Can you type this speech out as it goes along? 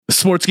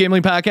Sports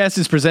Gambling Podcast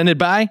is presented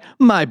by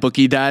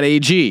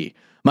MyBookie.ag.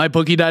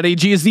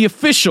 MyBookie.ag is the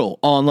official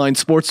online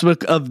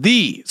sportsbook of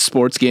the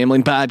Sports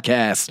Gambling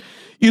Podcast.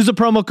 Use the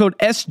promo code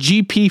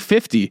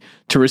SGP50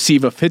 to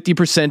receive a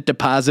 50%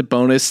 deposit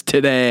bonus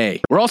today.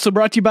 We're also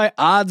brought to you by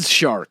Odds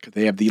Shark.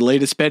 They have the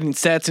latest betting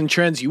stats and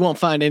trends you won't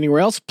find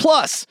anywhere else,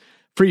 plus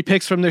free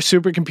picks from their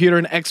supercomputer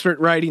and expert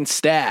writing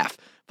staff.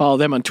 Follow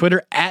them on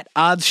Twitter at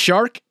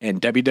OddsShark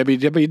and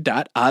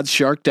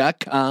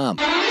www.oddsshark.com.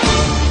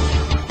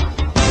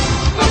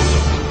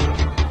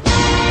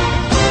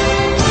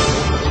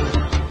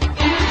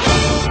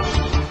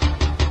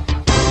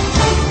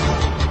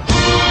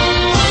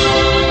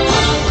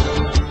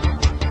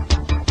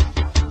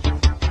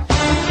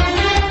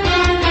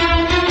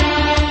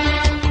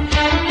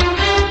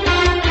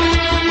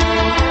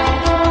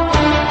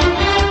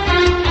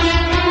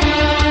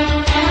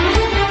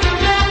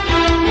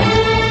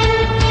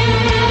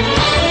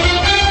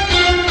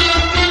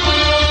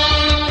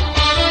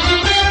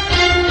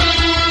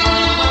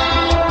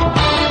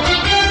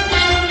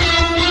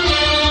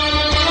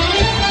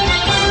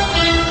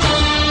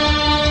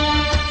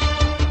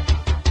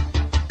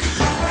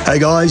 Hey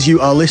guys, you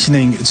are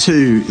listening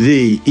to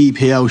the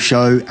EPL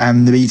Show,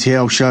 and the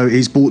EPL Show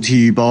is brought to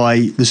you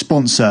by the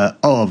sponsor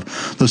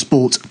of the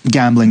Sports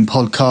Gambling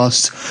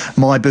Podcast,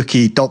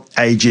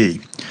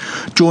 MyBookie.ag.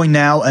 Join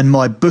now and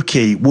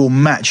MyBookie will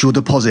match your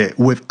deposit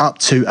with up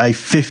to a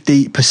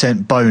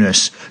 50%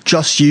 bonus.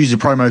 Just use the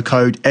promo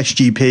code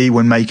SGP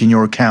when making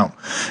your account.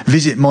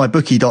 Visit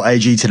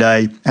MyBookie.ag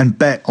today and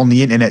bet on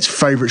the internet's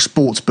favourite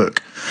sportsbook,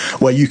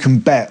 where you can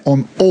bet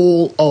on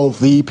all of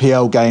the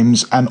EPL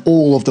games and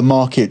all of the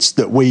markets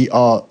that we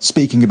are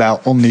speaking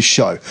about on this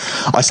show.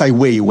 I say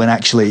we when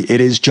actually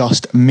it is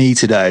just me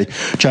today.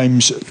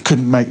 James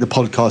couldn't make the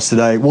podcast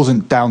today. It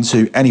wasn't down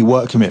to any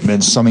work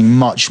commitments, something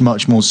much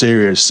more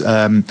serious.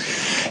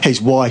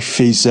 His wife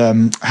is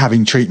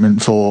having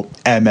treatment for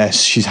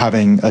MS. She's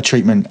having a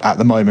treatment at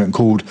the moment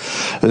called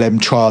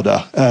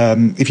Lemtrada.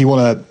 If you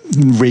want to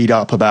read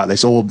up about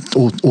this or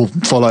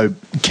follow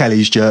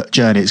Kelly's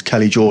journey, it's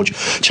Kelly George.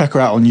 Check her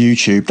out on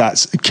YouTube.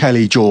 That's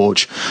Kelly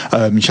George.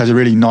 She has a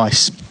really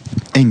nice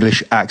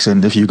English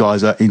accent if you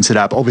guys are into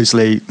that, but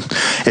obviously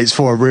it's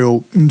for a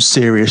real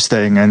serious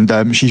thing, and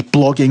she's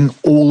blogging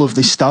all of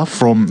this stuff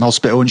from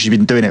hospital, and she's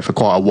been doing it for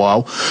quite a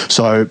while,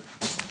 so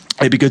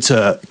it'd be good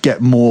to get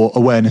more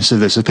awareness of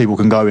this so people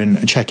can go in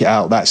and check it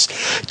out. That's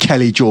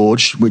Kelly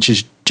George, which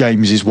is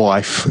James's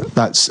wife.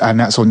 That's on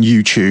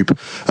YouTube.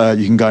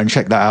 You can go and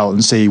check that out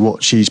and see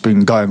what she's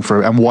been going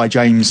through and why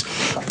James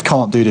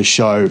can't do this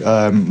show.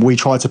 We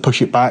tried to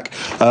push it back.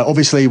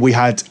 Obviously, we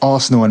had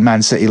Arsenal and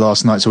Man City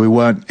last night, so we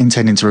weren't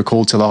intending to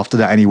record till after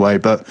that anyway.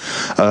 But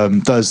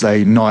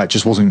Thursday night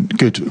just wasn't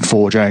good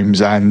for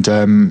James,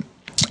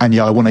 and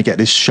yeah, I want to get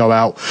this show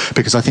out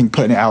because I think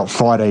putting it out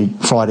Friday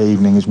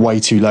evening is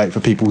way too late for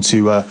people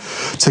to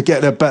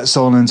get their bets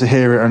on and to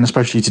hear it, and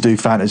especially to do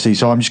fantasy.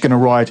 So I'm just going to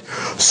ride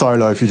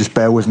solo, if you just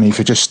bear with me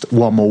for just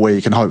one more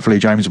week, and hopefully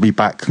James will be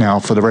back now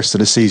for the rest of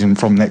the season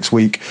from next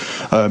week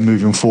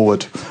moving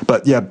forward.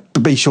 But yeah,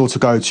 be sure to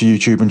go to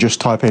YouTube and just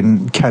type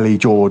in Kelly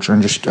George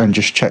and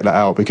just check that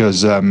out,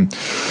 because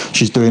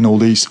she's doing all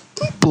these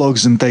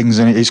blogs and things,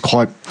 and it is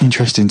quite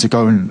interesting to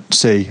go and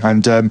see.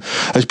 And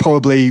there's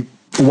probably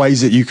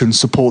ways that you can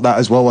support that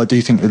as well. I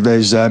do think that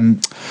there's a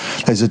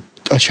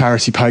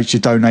charity page to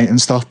donate and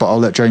stuff, but I'll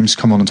let James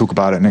come on and talk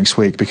about it next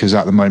week, because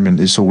at the moment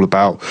it's all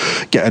about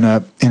getting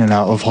her in and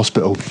out of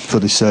hospital for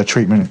this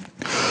treatment.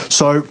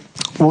 So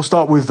we'll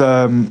start with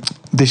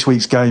this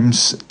week's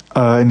games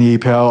in the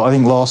EPL. I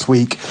think last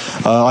week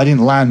I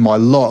didn't land my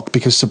lock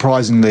because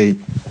surprisingly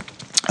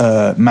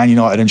Man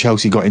United and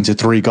Chelsea got into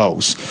 3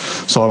 goals,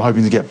 so I'm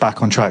hoping to get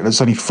back on track. There's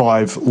only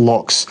 5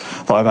 locks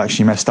that I've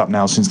actually messed up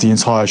now since the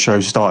entire show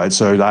started,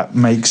 so that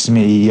makes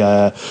me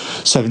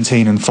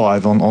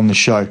 17-5 on the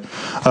show.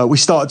 We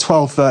started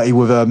 12:30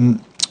 with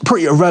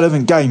pretty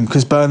irrelevant game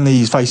because Burnley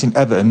is facing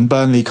Everton.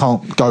 Burnley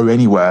can't go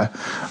anywhere.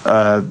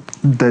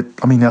 They're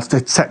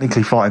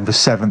technically fighting for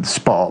 7th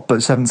spot,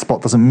 but 7th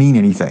spot doesn't mean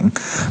anything.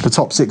 The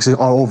top 6 are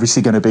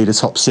obviously going to be the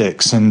top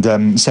 6, and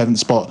 7th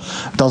spot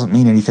doesn't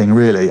mean anything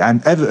really.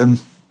 And Everton,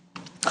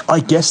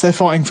 I guess they're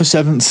fighting for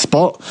 7th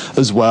spot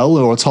as well,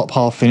 or a top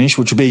half finish,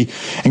 which would be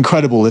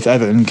incredible if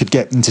Everton could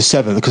get into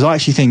 7th, because I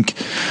actually think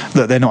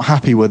that they're not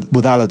happy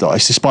with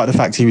Allardyce, despite the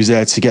fact he was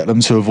there to get them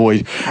to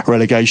avoid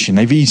relegation.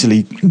 They've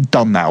easily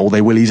done that, or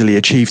they will easily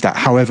achieve that.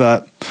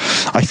 However,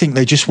 I think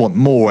they just want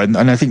more, and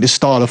I think the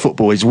style of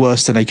football is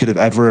worse than they could have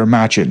ever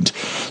imagined.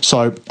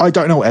 So I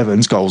don't know what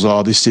Everton's goals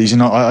are this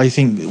season. I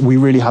think we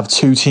really have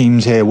 2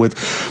 teams here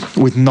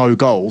with no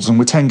goals, and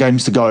with 10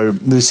 games to go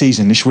this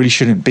season, this really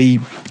shouldn't be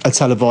a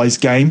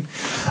televised game.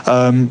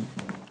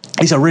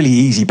 It's a really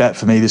easy bet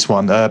for me, this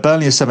one.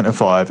 Burnley is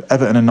 7-5,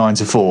 Everton are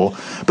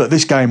 9-4, but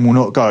this game will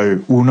not go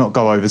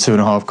over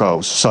 2.5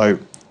 goals. So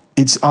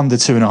it's under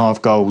 2.5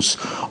 goals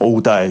all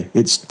day.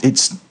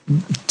 It's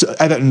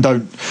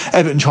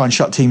Everton try and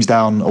shut teams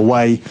down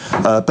away.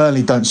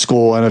 Burnley don't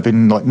score and have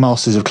been like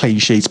masters of clean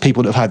sheets.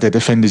 People that have had their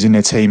defenders in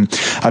their team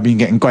have been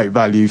getting great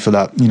value for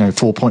that,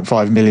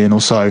 4.5 million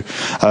or so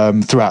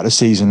throughout the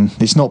season.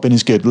 It's not been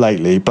as good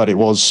lately, but it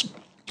was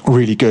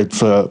really good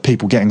for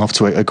people getting off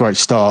to a great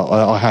start.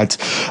 I had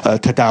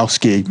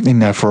Tadowski in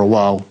there for a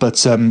while,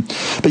 but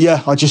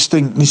yeah, I just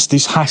think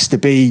this has to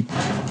be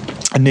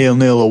a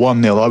 0-0 or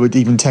 1-0. I would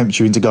even tempt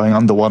you into going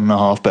under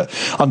 1.5, but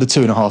under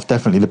 2.5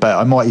 definitely the bet.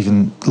 I might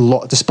even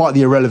lock, despite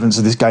the irrelevance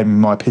of this game in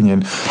my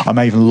opinion, I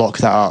may even lock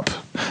that up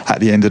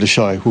at the end of the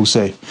show. We'll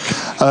see.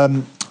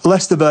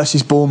 Leicester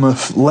versus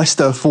Bournemouth.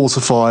 Leicester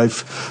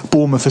 4-5.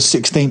 Bournemouth are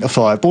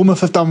 16-5. Bournemouth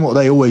have done what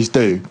they always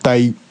do.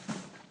 They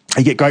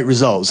get great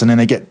results and then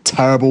they get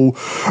terrible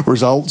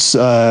results.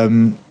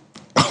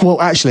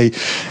 Well, actually,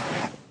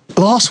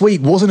 last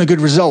week wasn't a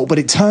good result, but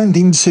it turned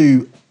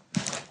into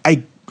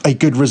a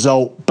good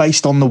result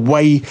based on the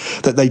way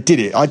that they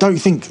did it. I don't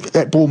think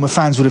that Bournemouth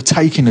fans would have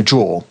taken a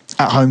draw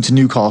at home to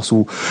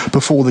Newcastle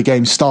before the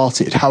game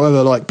started.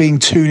 However, like being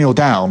 2-0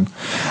 down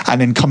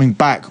and then coming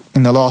back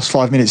in the last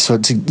 5 minutes to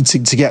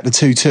get the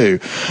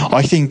 2-2,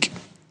 I think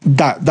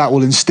that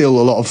will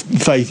instill a lot of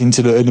faith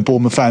into the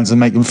Bournemouth fans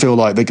and make them feel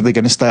like they're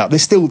going to stay up. They're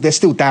still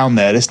down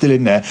there. They're still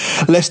in there.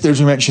 Leicester,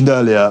 as we mentioned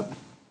earlier,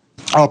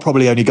 are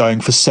probably only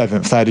going for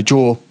 7th. They had a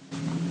draw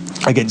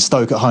against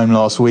Stoke at home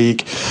last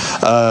week,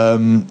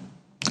 and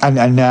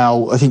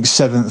now I think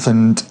 7th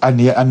and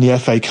the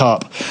FA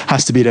Cup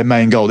has to be their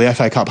main goal. The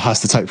FA Cup has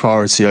to take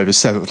priority over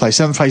 7th place.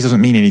 7th place doesn't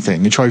mean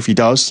anything. The trophy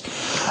does.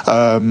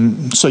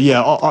 So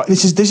yeah,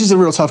 this is a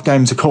real tough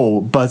game to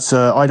call, but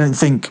I don't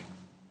think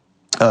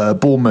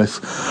Bournemouth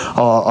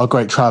are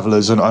great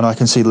travellers, and I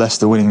can see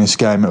Leicester winning this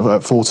game at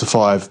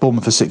 4-5.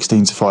 Bournemouth are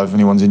 16-5 if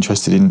anyone's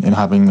interested in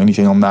having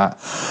anything on that.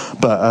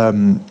 But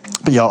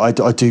yeah, I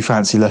do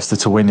fancy Leicester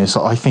to win this.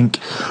 I think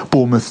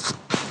Bournemouth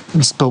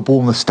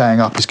staying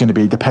up is going to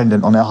be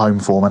dependent on their home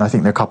form, and I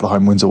think they're a couple of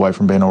home wins away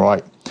from being all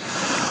right.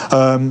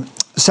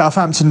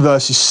 Southampton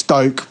versus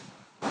Stoke.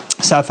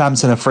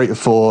 Southampton are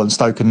 3-4 and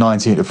Stoke are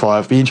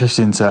 19-5. Be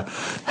interesting to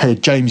hear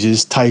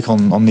James's take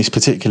on this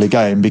particular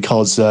game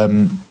because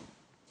this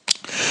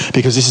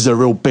is a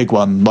real big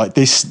one. Like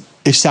this,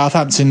 if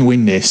Southampton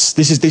win this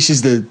is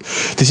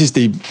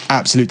the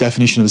absolute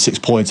definition of the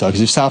 6-pointer.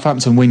 Because if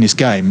Southampton win this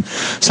game,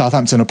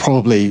 Southampton are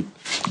probably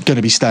going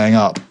to be staying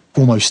up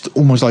almost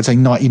I'd say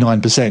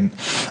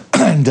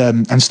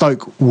 99%, and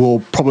Stoke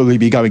will probably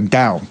be going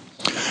down,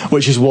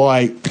 which is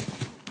why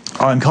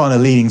I'm kind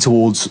of leaning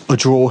towards a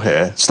draw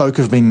here. Stoke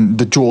have been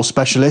the draw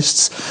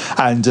specialists,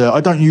 and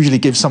I don't usually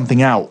give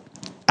something out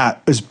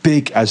at as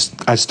big as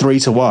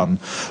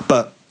 3-1,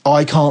 but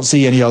I can't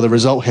see any other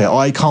result here.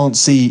 I can't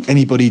see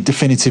anybody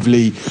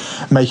definitively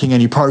making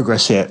any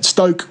progress here.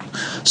 Stoke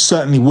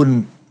certainly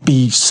wouldn't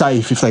be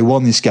safe if they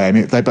won this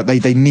game, but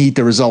they need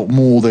the result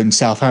more than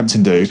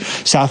Southampton do.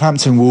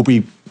 Southampton will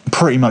be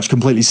pretty much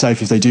completely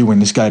safe if they do win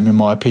this game, in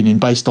my opinion,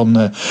 based on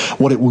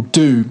what it will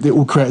do. It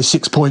will create a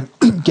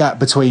 6-point gap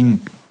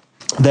between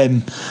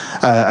them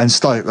and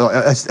Stoke.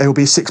 It will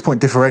be a 6-point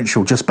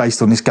differential just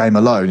based on this game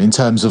alone, in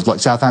terms of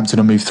like Southampton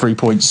will move 3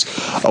 points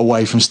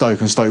away from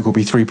Stoke and Stoke will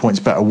be 3 points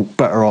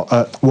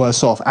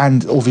worse off,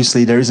 and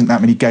obviously there isn't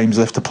that many games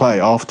left to play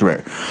after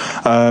it.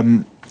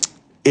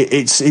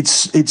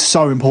 It's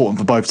so important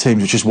for both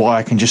teams, which is why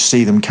I can just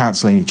see them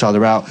cancelling each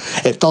other out.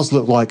 It does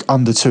look like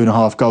under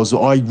 2.5 goals,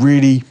 but I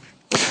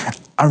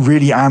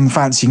really am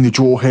fancying the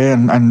draw here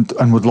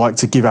and would like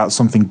to give out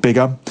something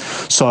bigger.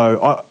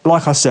 So,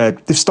 like I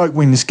said, if Stoke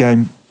win this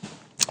game,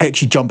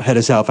 actually jump ahead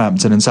of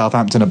Southampton, and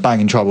Southampton are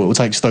bang in trouble. It will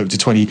take Stoke to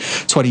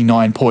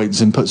 29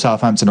 points and put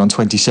Southampton on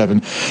 27.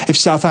 If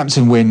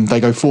Southampton win, they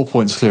go 4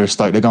 points clear of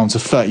Stoke. They go on to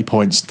 30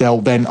 points.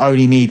 They'll then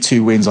only need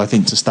 2 wins, I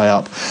think, to stay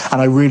up.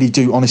 And I really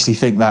do honestly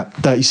think that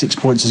 36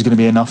 points is going to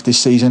be enough this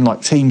season.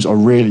 Like, teams are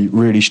really,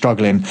 really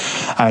struggling.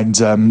 And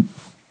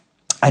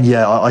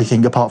yeah, I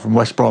think apart from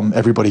West Brom,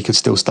 everybody could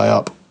still stay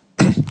up.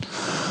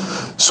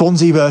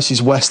 Swansea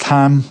versus West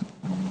Ham.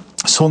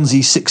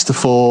 Swansea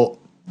 6-4.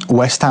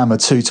 West Ham are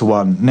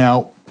 2-1.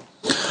 Now,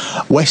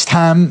 West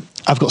Ham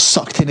have got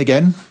sucked in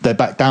again. They're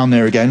back down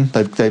there again.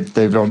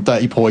 They're on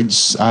 30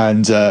 points,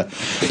 and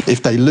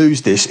if they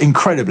lose this,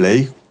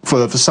 incredibly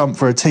for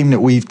a team that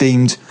we've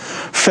deemed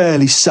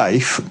fairly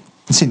safe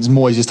since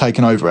Moyes has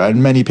taken over,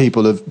 and many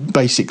people have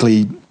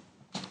basically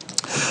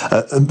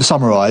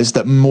summarised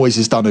that Moyes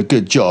has done a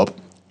good job.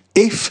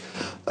 If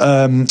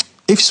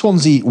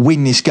Swansea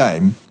win this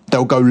game,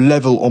 they'll go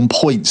level on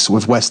points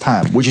with West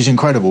Ham, which is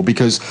incredible,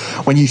 because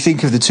when you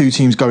think of the two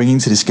teams going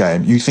into this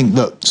game, you think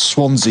that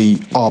Swansea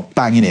are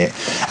banging it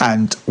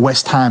and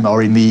West Ham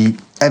are in the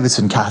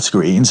Everton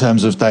category in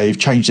terms of they've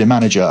changed their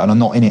manager and are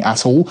not in it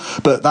at all.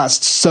 But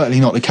that's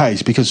certainly not the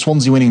case, because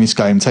Swansea winning this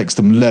game takes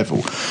them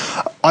level.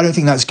 I don't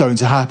think that's going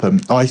to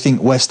happen. I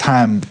think West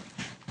Ham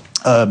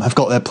have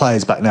got their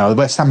players back now.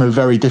 West Ham are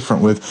very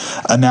different with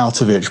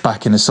Arnautovic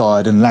back in the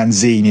side and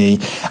Lanzini,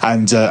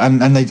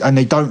 and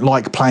they don't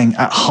like playing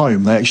at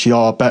home. They actually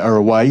are better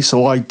away.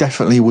 So I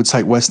definitely would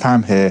take West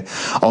Ham here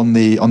on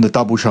the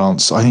double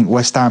chance. I think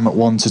West Ham at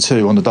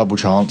 1-2 on the double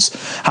chance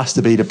has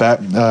to be the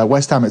bet.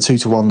 West Ham at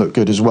 2-1 look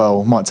good as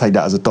well. Might take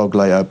that as a dog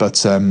later,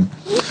 but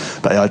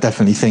yeah, I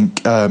definitely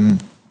think.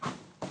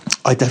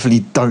 I definitely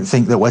don't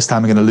think that West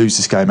Ham are going to lose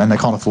this game, and they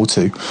can't afford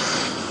to.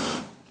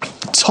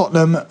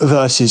 Tottenham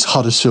versus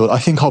Huddersfield. I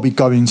think I'll be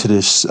going to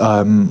this.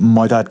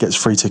 My dad gets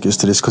free tickets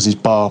to this because his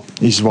bar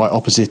is right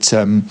opposite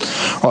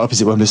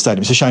Wembley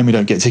Stadium. It's a shame we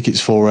don't get tickets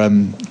for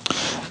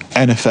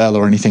NFL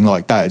or anything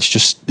like that. It's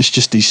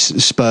just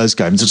these Spurs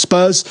games. And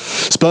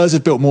Spurs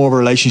have built more of a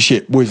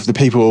relationship with the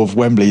people of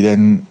Wembley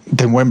than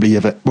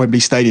Wembley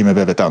Stadium have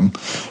ever done.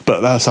 But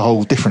that's a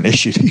whole different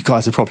issue that you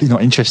guys are probably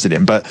not interested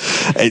in. But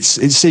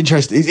it's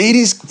interesting. It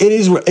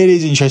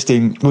is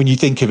interesting when you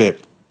think of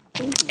it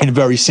in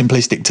very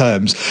simplistic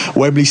terms.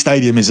 Wembley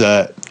Stadium is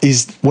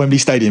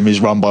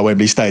run by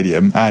Wembley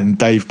Stadium, and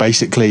they've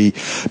basically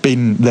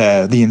been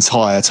there the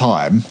entire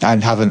time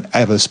and haven't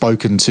ever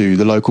spoken to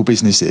the local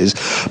businesses.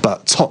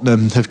 But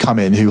Tottenham have come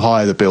in, who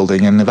hire the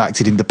building, and have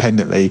acted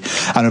independently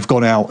and have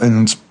gone out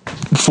and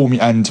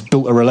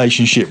built a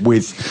relationship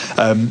with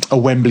a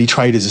Wembley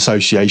Traders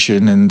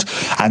Association, and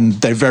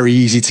they're very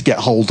easy to get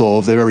hold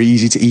of. They're very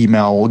easy to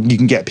email. You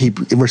can get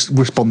people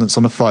respondents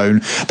on the phone.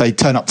 They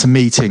turn up to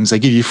meetings. They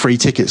give you free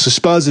tickets. So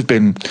Spurs have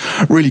been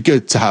really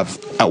good to have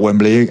at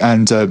Wembley,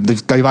 and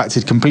they've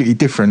acted completely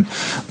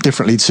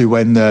differently to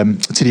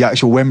the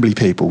actual Wembley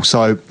people.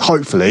 So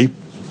hopefully,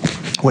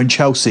 when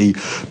Chelsea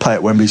play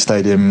at Wembley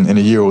Stadium in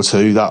a year or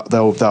two,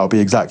 that'll be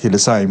exactly the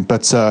same.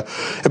 But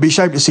it'd be a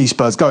shame to see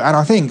Spurs go. And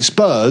I think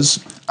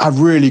Spurs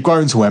have really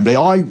grown to Wembley.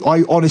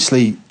 I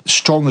honestly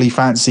strongly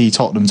fancy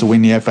Tottenham to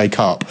win the FA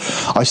Cup.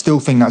 I still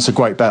think that's a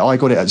great bet. I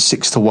got it at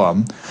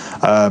 6-1,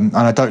 and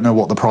I don't know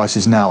what the price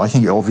is now. I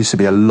think it'll obviously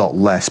be a lot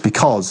less,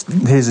 because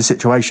here's the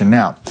situation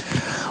now.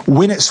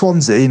 Win at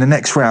Swansea in the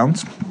next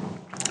round,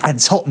 and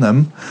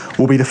Tottenham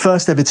will be the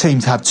first ever team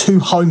to have 2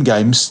 home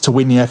games to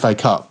win the FA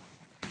Cup.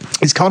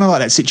 It's kind of like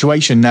that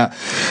situation that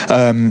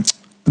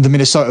the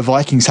Minnesota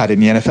Vikings had in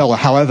the NFL.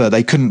 However,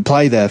 they couldn't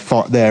play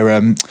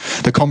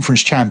the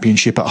conference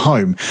championship at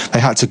home. They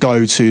had to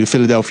go to the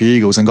Philadelphia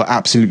Eagles and got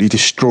absolutely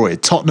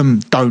destroyed.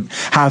 Tottenham don't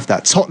have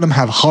that. Tottenham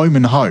have home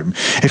and home.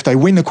 If they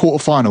win the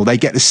quarterfinal, they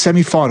get the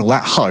semi-final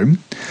at home,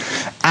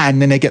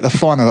 and then they get the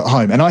final at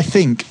home. And I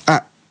think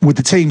with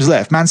the teams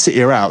left, Man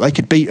City are out. They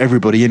could beat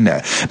everybody in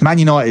there. Man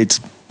United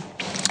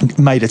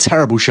made a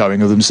terrible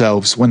showing of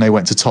themselves when they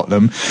went to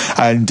Tottenham,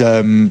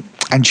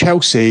 and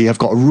Chelsea have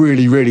got a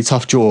really, really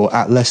tough draw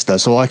at Leicester,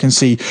 so I can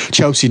see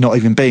Chelsea not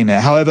even being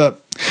there. However,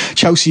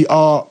 Chelsea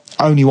are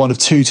only one of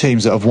 2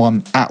 teams that have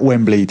won at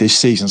Wembley this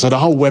season, so the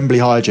whole Wembley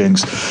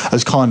hijinks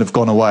has kind of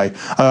gone away.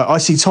 I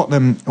see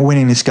Tottenham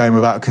winning this game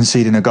without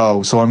conceding a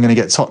goal, so I'm going to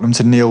get Tottenham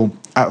to nil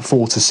at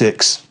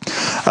 4-6.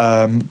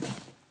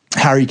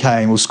 Harry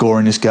Kane will score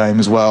in this game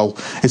as well.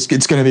 It's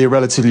going to be a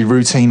relatively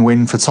routine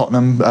win for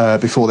Tottenham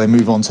before they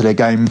move on to their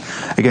game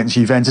against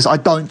Juventus. I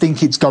don't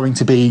think it's going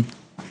to be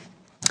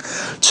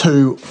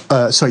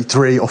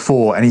 3 or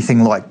 4,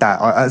 anything like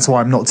that. That's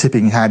why I'm not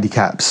tipping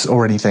handicaps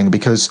or anything,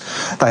 because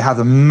they have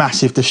a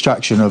massive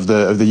distraction of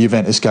the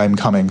Juventus game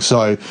coming.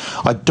 So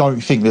I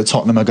don't think that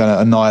Tottenham are going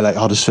to annihilate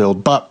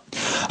Huddersfield. But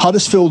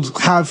Huddersfield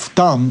have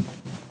done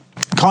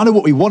kind of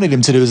what we wanted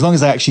him to do, as long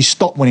as they actually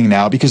stop winning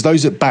now, because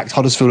those that backed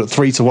Huddersfield at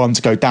 3-1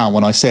 to go down,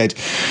 when I said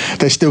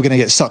they're still going to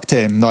get sucked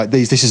in, like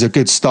this is a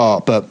good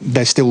start, but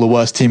they're still the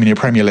worst team in the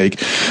Premier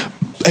League.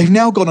 They've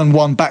now gone and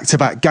won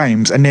back-to-back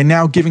games, and they're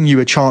now giving you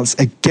a chance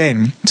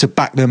again to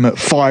back them at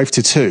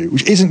 5-2,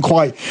 which isn't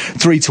quite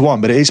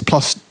 3-1, but it is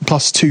plus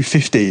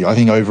 250, I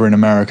think, over in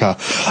America.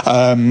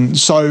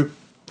 So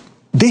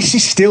this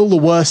is still the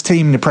worst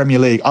team in the Premier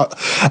League.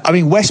 I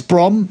mean, West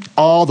Brom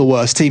are the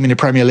worst team in the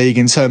Premier League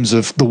in terms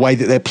of the way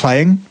that they're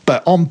playing.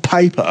 But on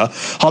paper,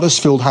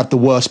 Huddersfield have the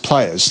worst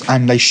players,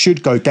 and they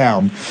should go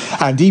down.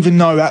 And even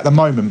though at the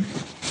moment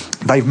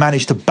they've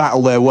managed to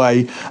battle their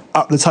way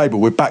up the table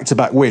with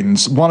back-to-back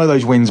wins, one of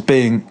those wins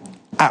being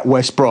at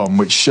West Brom,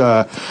 which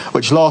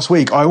last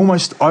week I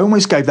almost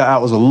gave that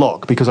out as a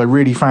lock, because I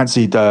really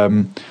fancied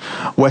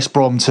West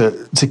Brom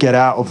to get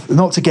out of,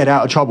 not to get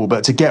out of trouble,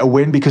 but to get a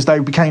win, because they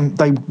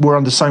were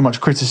under so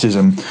much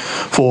criticism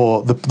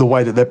for the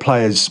way that their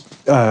players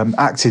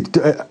acted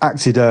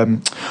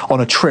on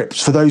a trip.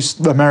 For those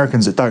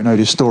Americans that don't know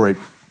this story,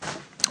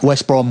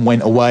 West Brom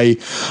went away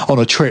on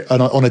a trip,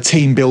 on a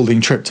team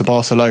building trip to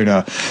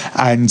Barcelona,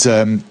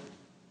 and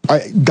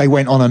they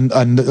went on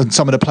and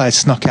some of the players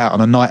snuck out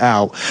on a night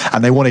out,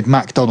 and they wanted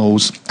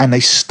McDonald's, and they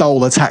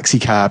stole a taxi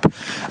cab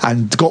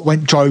and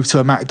drove to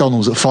a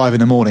McDonald's at 5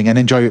 a.m. and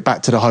then drove it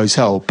back to the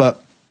hotel.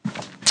 But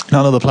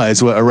none of the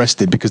players were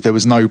arrested because there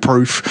was no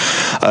proof,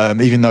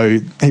 even though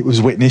it was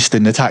witnessed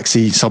and the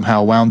taxi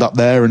somehow wound up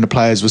there and the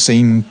players were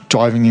seen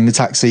driving in the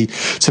taxi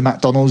to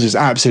McDonald's. It's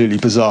absolutely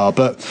bizarre.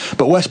 But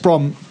West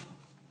Brom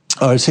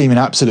are a team in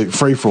absolute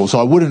free-for-all. So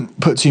I wouldn't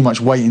put too much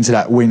weight into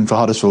that win for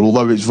Huddersfield,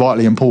 although it's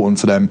vitally important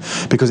for them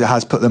because it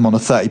has put them on a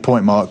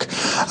 30-point mark.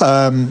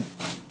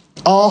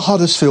 Are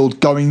Huddersfield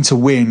going to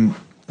win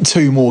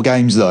 2 more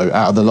games, though,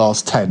 out of the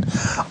last 10?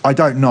 I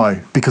don't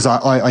know, because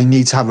I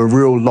need to have a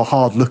real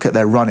hard look at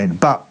their running.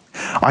 But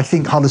I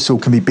think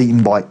Huddersfield can be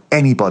beaten by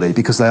anybody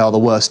because they are the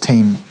worst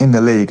team in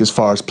the league as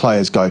far as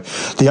players go.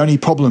 The only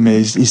problem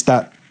is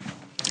that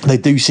they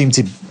do seem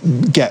to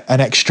get an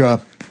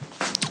extra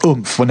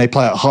oomph when they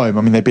play at home.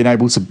 I mean, they've been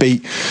able to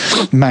beat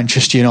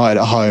Manchester United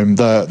at home.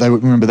 They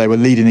were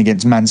leading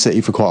against Man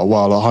City for quite a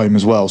while at home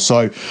as well.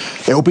 So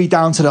it'll be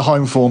down to the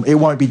home form. It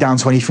won't be down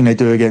to anything they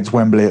do against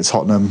Wembley at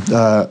Tottenham.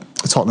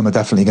 Tottenham are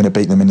definitely going to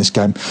beat them in this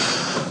game.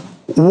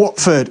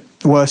 Watford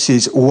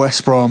versus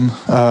West Brom.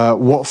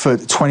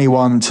 Watford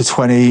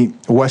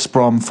 21-20. West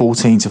Brom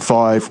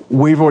 14-5.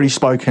 We've already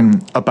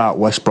spoken about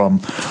West Brom.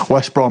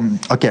 West Brom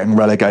are getting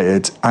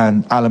relegated,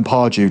 and Alan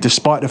Pardew,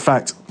 despite the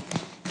fact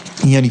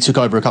he only took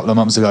over a couple of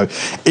months ago,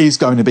 is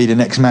going to be the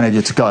next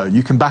manager to go.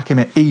 You can back him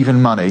at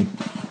even money.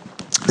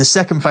 The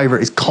second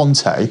favourite is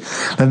Conte.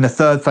 Then the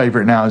third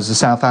favourite now is the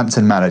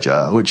Southampton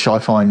manager, which I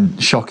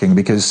find shocking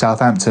because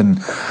Southampton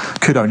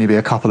could only be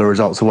a couple of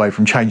results away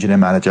from changing their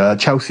manager.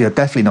 Chelsea are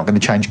definitely not going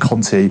to change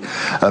Conte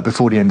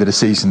before the end of the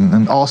season.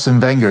 And Arsene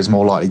Wenger is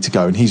more likely to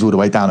go, and he's all the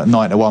way down at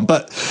 9-1.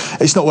 But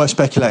it's not worth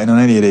speculating on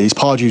any of these.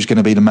 Pardew's going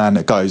to be the man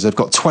that goes. They've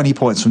got 20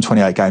 points from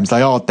 28 games.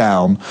 They are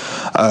down.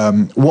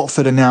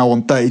 Watford are now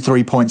on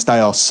 33 points. They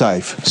are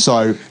safe.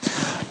 So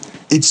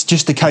it's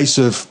just a case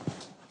of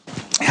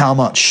how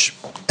much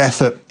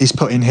effort is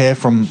put in here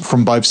from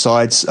both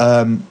sides.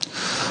 I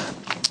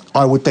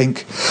would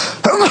think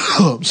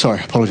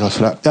sorry, apologise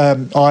for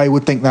that. I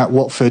would think that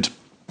Watford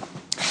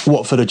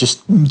are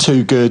just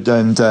too good,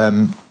 and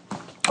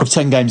with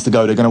 10 games to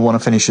go, they're going to want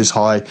to finish as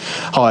high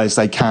as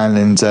they can,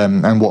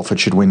 and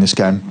Watford should win this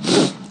game.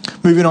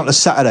 Moving on to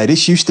Saturday,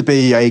 this used to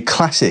be a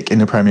classic in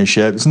the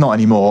Premiership. It's not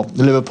anymore.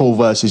 Liverpool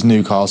versus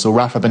Newcastle.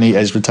 Rafa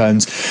Benitez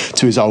returns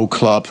to his old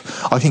club.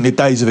 I think the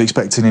days of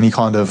expecting any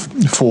kind of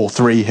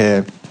 4-3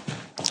 here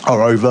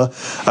are over.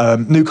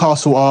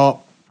 Newcastle are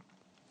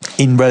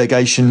in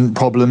relegation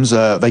problems.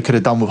 They could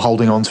have done with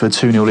holding on to a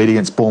 2-0 lead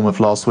against Bournemouth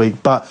last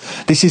week, but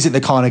this isn't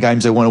the kind of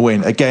games they want to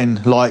win.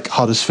 Again, like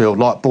Huddersfield,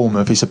 like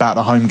Bournemouth, it's about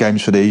the home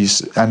games for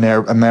these, and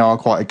they are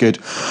quite a good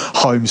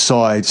home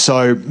side.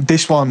 So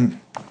this one,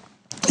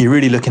 you're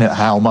really looking at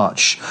how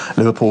much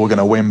Liverpool are going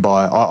to win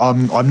by.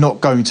 I'm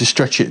not going to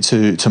stretch it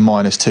to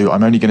 -2.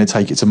 I'm only going to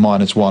take it to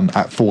 -1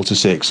 at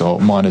 4-6 or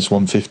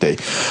 -150,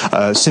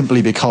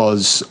 simply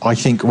because I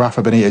think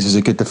Rafa Benitez is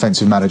a good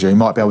defensive manager. He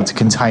might be able to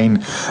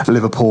contain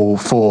Liverpool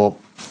for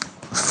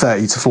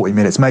 30 to 40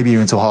 minutes, maybe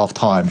even until half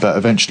time, but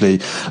eventually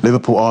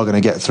Liverpool are going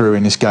to get through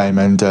in this game,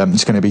 and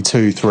it's going to be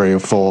 2, 3 or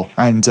 4.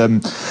 And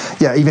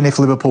even if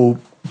Liverpool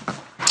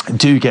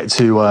do get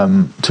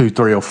to 2,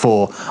 3 or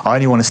 4, I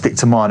only want to stick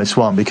to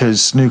 -1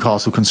 because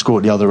Newcastle can score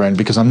at the other end,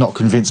 because I'm not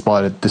convinced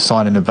by the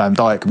signing of Van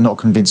Dijk. I'm not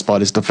convinced by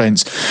this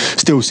defence.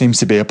 Still seems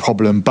to be a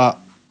problem. But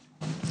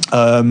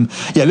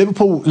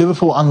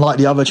Liverpool, unlike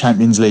the other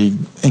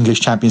English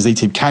Champions League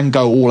team, can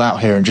go all out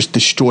here and just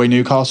destroy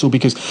Newcastle,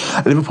 because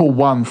Liverpool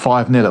won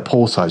 5-0 at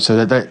Porto,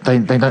 so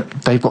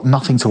they've got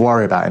nothing to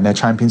worry about in their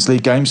Champions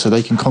League games, so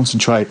they can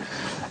concentrate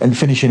and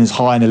finishing as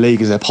high in the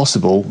league as they're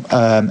possible,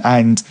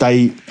 and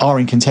they are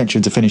in contention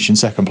to finish in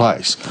second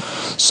place.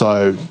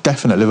 So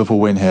definite Liverpool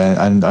win here,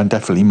 and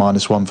definitely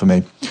 -1 for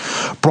me.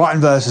 Brighton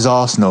versus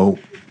Arsenal.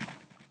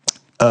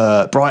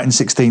 Brighton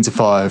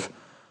 16-5.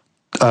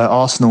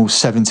 Arsenal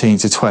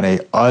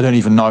 17-20. I don't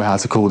even know how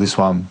to call this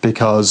one,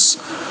 because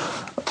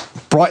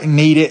Brighton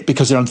need it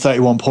because they're on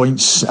 31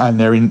 points and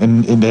they're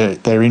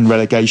in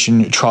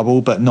relegation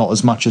trouble, but not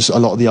as much as a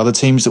lot of the other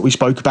teams that we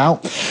spoke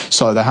about.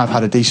 So they have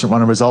had a decent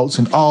run of results.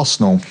 And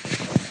Arsenal,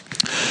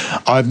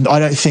 I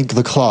don't think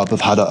the club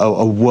have had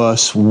a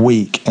worse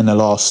week in the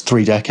last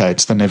 3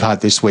 decades than they've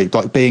had this week.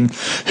 Like being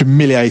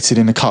humiliated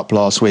in the cup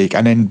last week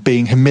and then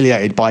being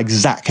humiliated by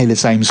exactly the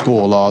same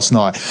score last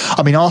night.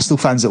 I mean, Arsenal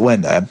fans that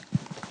went there,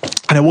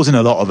 and there wasn't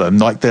a lot of them,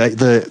 like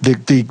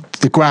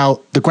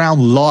the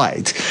ground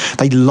lied.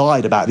 They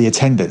lied about the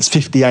attendance,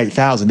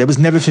 58,000. There was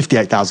never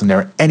 58,000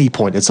 there at any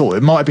point at all.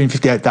 It might have been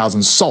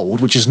 58,000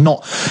 sold, which is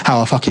not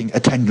how a fucking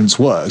attendance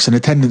works. And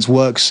attendance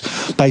works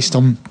based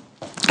on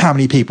how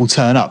many people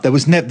turn up.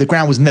 The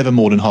ground was never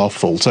more than half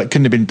full, so it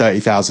couldn't have been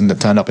 30,000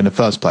 that turned up in the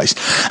first place.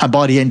 And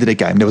by the end of the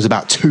game, there was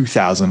about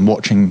 2,000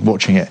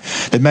 watching it.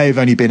 There may have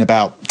only been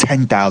about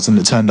 10,000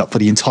 that turned up for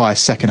the entire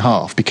second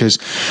half, because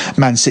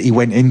Man City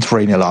went in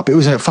 3-0 up. It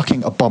was a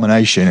fucking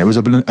abomination. It was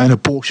an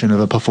abortion of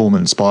a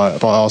performance by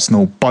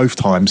Arsenal both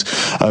times.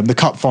 The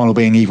cup final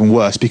being even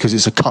worse because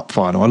it's a cup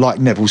final. And like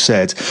Neville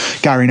said,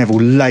 Gary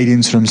Neville laid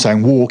into them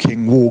saying,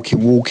 walking.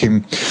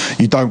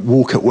 You don't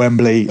walk at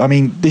Wembley. I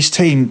mean, this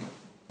team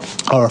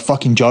are a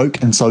fucking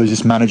joke, and so is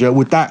this manager.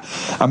 With that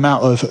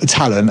amount of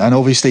talent, and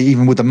obviously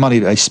even with the money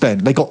that they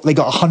spent, they got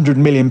 £100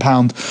 million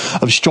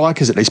of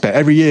strikers that they spent.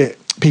 Every year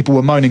people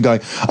were moaning,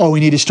 going, oh,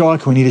 we need a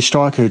striker,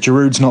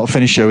 Giroud's not a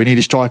finisher, we need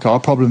a striker, our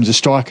problem's a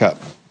striker.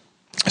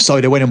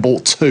 So they went and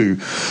bought two,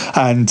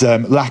 and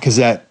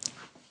Lacazette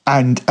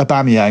and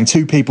Aubameyang,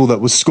 two people that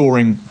were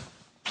scoring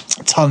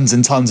tons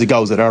and tons of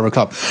goals at our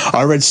club.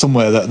 I read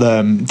somewhere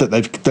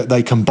that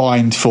they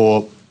combined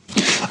for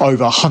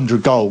over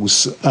 100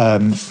 goals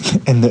in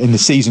the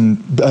season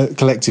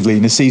collectively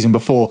in the season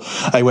before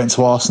they went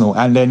to Arsenal,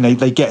 and then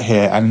they get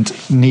here and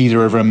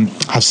neither of them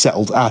have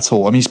settled at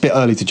all. I mean, it's a bit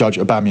early to judge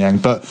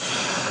Aubameyang,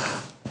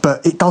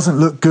 but it doesn't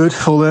look good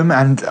for them,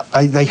 and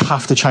they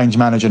have to change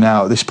manager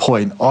now at this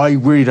point. I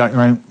really don't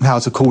know how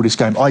to call this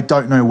game. I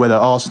don't know whether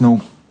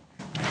Arsenal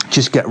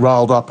just get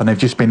riled up and they've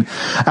just been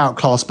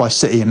outclassed by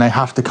City and they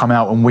have to come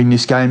out and win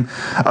this game.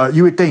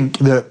 You would think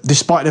that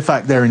despite the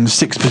fact they're in the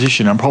sixth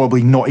position and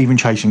probably not even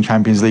chasing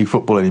Champions League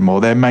football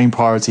anymore, their main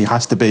priority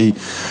has to be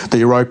the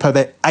Europa.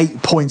 They're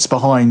 8 points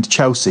behind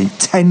Chelsea,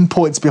 10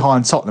 points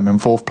behind Tottenham in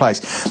fourth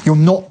place. You're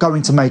not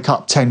going to make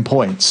up 10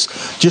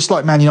 points. Just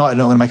like Man United are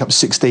not going to make up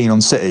 16 on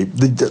City.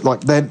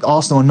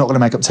 Arsenal are not going to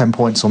make up 10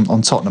 points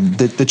on Tottenham.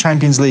 The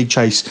Champions League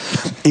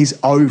chase is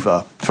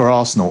over for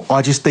Arsenal.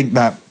 I just think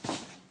that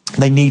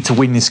they need to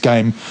win this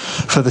game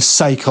for the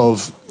sake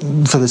of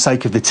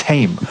the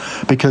team,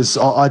 because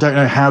I don't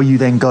know how you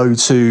then go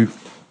to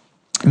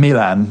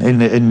Milan in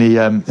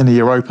the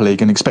Europa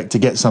League and expect to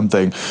get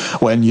something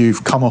when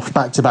you've come off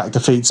back-to-back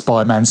defeats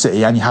by Man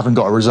City and you haven't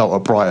got a result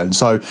at Brighton.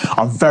 So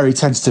I'm very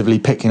tentatively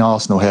picking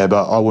Arsenal here,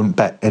 but I wouldn't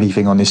bet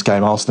anything on this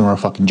game. Arsenal are a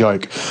fucking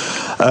joke.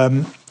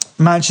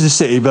 Manchester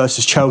City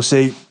versus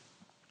Chelsea.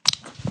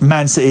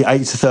 Man City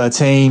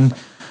 8-13,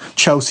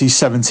 Chelsea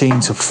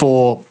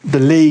 17-4. The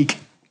league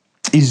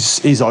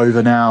is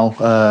over now.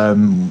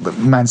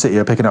 Man City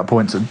are picking up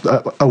points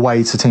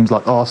away to teams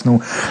like Arsenal.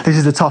 This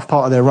is the tough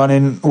part of their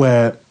running,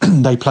 where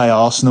they play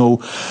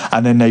Arsenal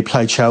and then they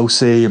play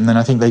Chelsea, and then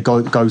I think they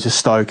go to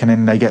Stoke, and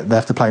then they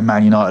have to play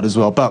Man United as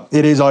well. But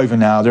it is over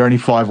now. They're only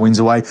 5 wins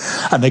away,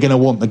 and they're going to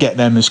want to get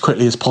them as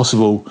quickly as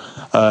possible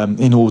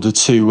in order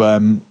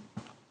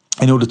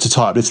to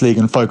tie up this league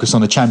and focus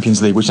on the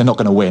Champions League, which they're not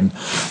going to win.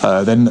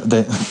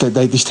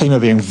 This team are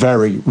being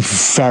very,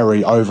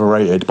 very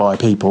overrated by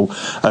people,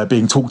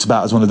 being talked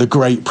about as one of the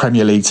great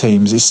Premier League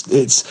teams.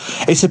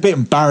 It's a bit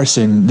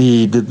embarrassing,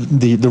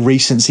 the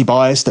recency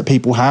bias that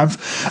people have,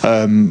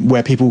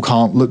 where people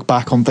can't look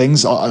back on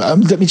things.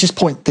 Let me just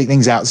point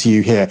things out to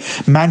you here.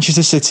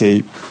 Manchester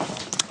City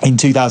in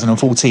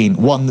 2014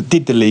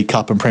 did the League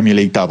Cup and Premier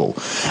League double,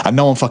 and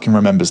no one fucking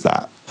remembers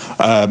that.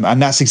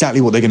 And that's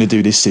exactly what they're going to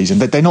do this season.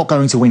 They're not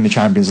going to win the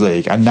Champions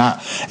League, and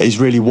that is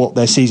really what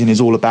their season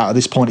is all about at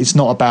this point. It's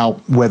not about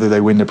whether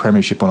they win the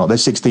Premiership or not. They're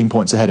 16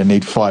 points ahead and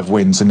need 5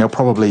 wins, and they'll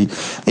probably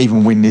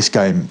even win this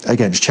game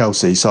against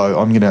Chelsea. So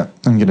I'm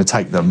gonna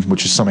take them,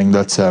 which is something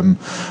that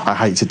I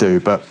hate to do,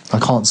 but I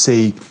can't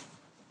see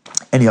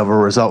any other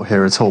result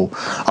here at all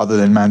other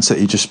than Man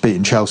City just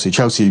beating Chelsea.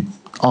 Chelsea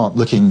aren't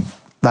looking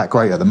that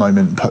great at the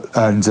moment,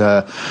 and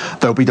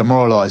they'll be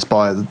demoralised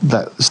by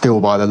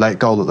the late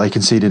goal that they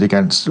conceded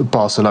against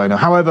Barcelona.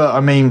 However, I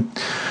mean,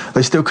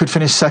 they still could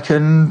finish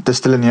second. They're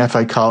still in the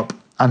FA Cup,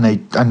 and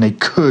they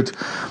could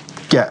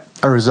get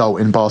a result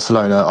in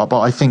Barcelona. But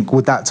I think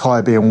with that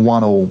tie being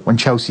 1-1, when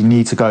Chelsea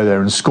need to go there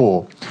and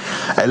score,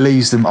 it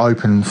leaves them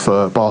open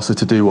for Barca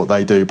to do what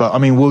they do. But I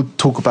mean, we'll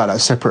talk about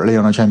that separately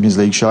on a Champions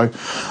League show.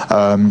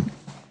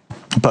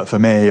 But for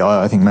me,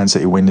 I think Man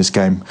City win this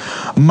game.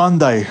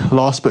 Monday,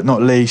 last but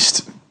not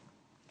least,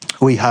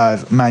 we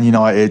have Man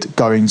United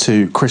going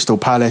to Crystal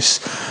Palace.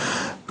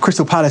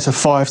 Crystal Palace are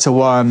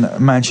 5-1.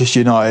 Manchester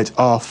United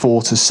are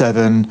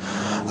 4-7.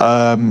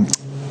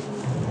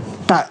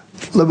 That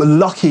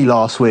lucky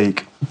last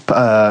week,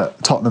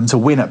 Tottenham to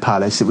win at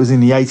Palace. It was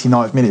in the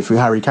 89th minute through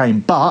Harry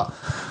Kane. But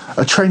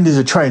a trend is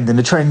a trend, and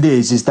the trend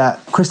is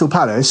that Crystal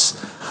Palace,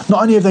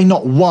 not only have they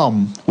not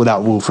won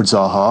without Wilfried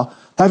Zaha,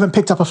 they haven't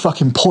picked up a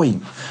fucking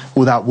point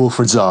without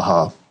Wilfried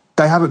Zaha.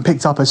 They haven't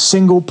picked up a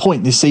single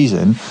point this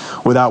season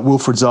without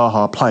Wilfried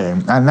Zaha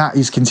playing. And that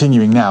is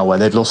continuing now, where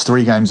they've lost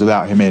 3 games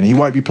without him in. He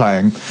won't be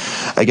playing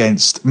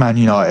against Man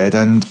United.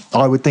 And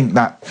I would think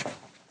that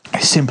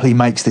simply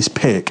makes this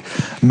pick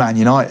Man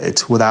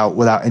United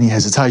without any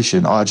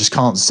hesitation. I just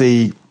can't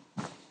see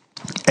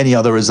any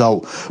other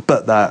result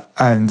but that,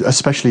 and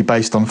especially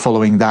based on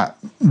following that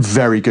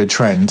very good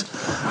trend.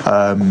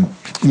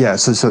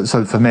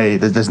 So for me,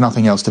 there's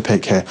nothing else to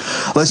pick here.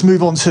 Let's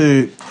move on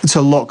to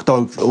lock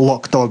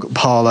dog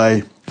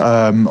parlay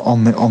on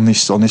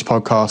this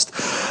podcast.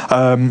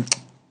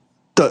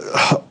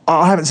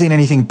 I haven't seen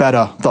anything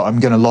better that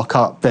I'm going to lock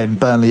up than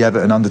Burnley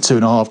Everton under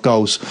 2.5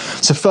 goals.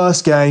 It's the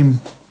first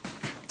game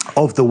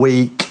of the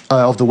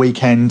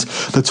weekend,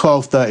 the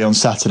 12:30 on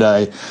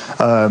Saturday.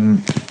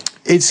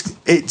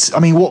 It's. I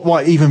mean, what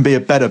might even be a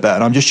better bet?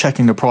 And I'm just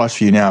checking the price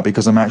for you now,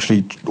 because I'm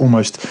actually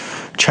almost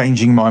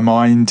changing my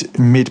mind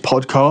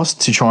mid-podcast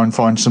to try and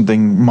find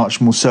something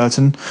much more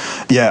certain.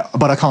 Yeah,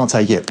 but I can't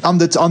take it.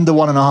 Under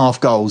 1.5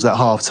 goals at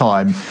half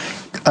time.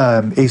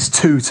 is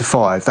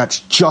 2-5. That's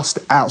just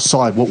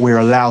outside what we're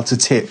allowed to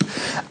tip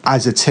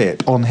as a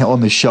tip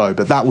on the show,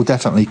 but that will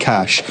definitely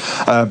cash.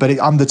 But it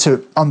under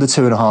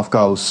 2.5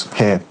 goals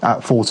here at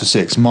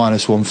 4-6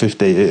 minus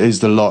 150. It is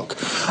the lock.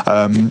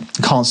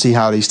 Can't see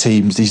how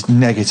these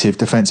negative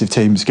defensive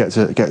teams get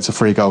to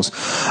 3 goals.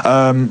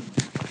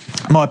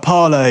 My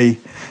parlay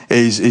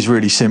is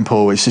really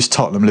simple. It's just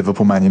Tottenham,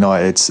 Liverpool, Man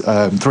United.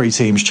 3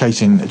 teams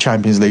chasing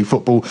Champions League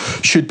football,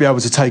 should be able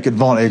to take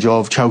advantage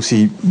of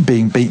Chelsea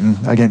being beaten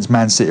against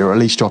Man City, or at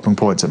least dropping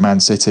points at Man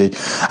City.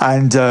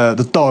 And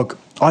the dog,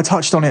 I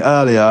touched on it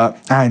earlier,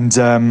 and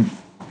I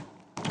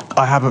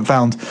haven't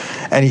found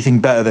anything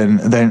better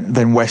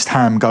than West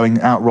Ham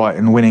going outright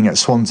and winning at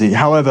Swansea.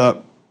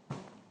 However,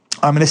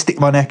 I'm going to stick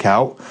my neck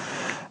out,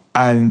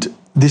 and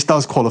this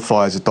does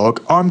qualify as a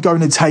dog. I'm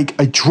going to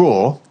take a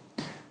draw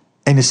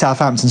in the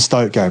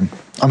Southampton-Stoke game.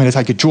 I'm going to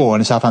take a draw in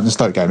the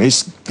Southampton-Stoke game.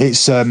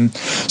 So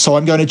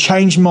I'm going to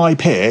change my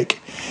pick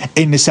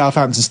in the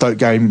Southampton-Stoke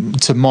game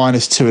to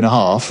minus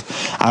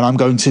 2.5, and I'm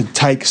going to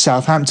take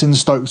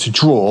Southampton-Stoke to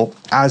draw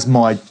as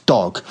my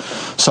dog.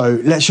 So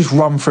let's just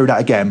run through that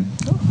again.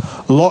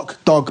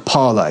 Lock, dog,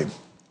 parlay.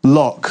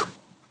 Lock,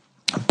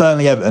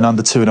 Burnley-Everton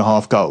under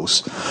 2.5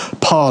 goals.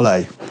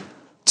 Parlay,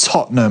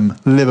 Tottenham,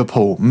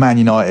 Liverpool, Man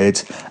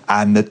United,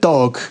 and the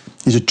dog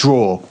is a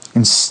draw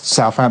in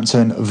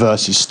Southampton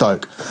versus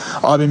Stoke.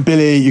 I've been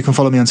Billy. You can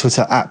follow me on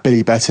Twitter at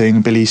Billy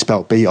Betting. Billy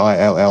spelt Billi.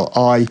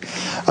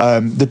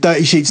 The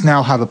Dirty Sheets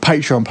now have a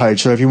Patreon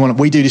page, so if you want,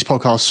 we do this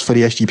podcast for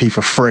the SGP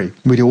for free.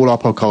 We do all our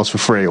podcasts for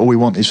free. All we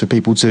want is for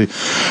people to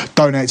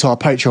donate to our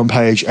Patreon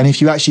page, and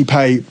if you actually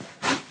become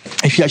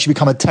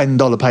a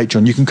 $10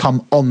 patron, you can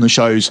come on the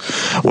shows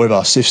with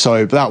us. If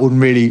so, but that would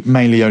really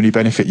mainly only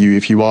benefit you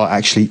if you are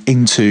actually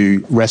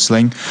into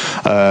wrestling.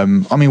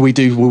 We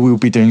will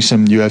be doing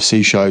some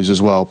UFC shows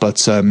as well.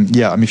 But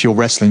if you're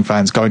wrestling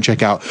fans, go and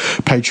check out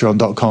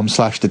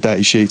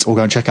patreon.com/thedirtysheets, or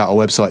go and check out our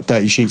website,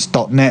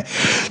 dirtysheets.net.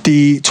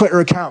 The Twitter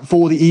account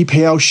for the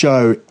EPL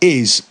show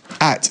is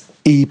at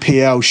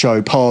EPL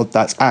Show Pod.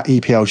 That's at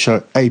EPL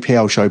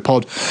Show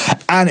Pod.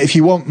 And if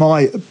you want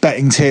my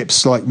betting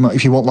tips,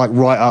 if you want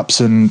write-ups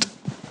and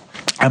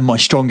my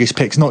strongest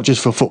picks, not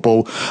just for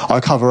football,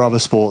 I cover other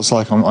sports.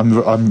 Like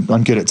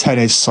I'm good at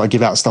tennis. I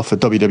give out stuff for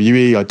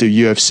WWE. I do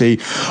UFC.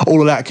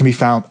 All of that can be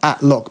found at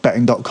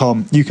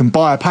lockbetting.com. You can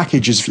buy a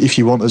package if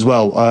you want as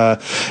well.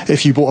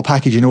 If you bought a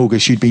package in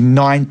August, you'd be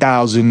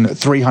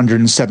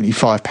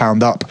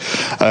 £9,375 up.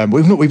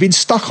 We've been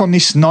stuck on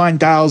this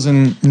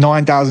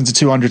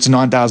 9,200 to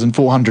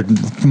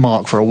 9,400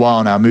 mark for a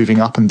while now, moving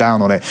up and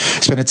down on it.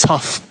 It's been a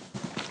tough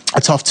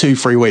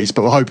 2-3 weeks,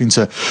 but we're hoping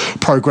to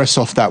progress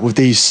off that with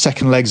these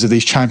second legs of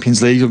these Champions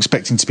League. I'm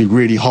expecting to be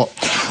really hot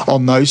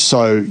on those,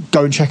 so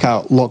go and check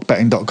out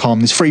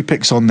lockbetting.com. There's free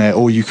picks on there,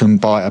 or you can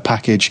buy a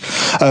package.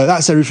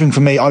 That's everything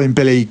from me. I've been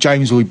Billy.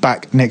 James will be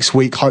back next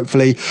week,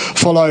 hopefully.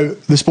 Follow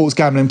the Sports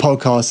Gambling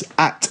Podcast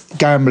at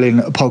Gambling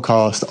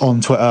Podcast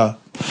on Twitter.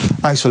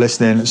 Thanks for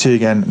listening. See you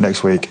again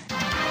next week.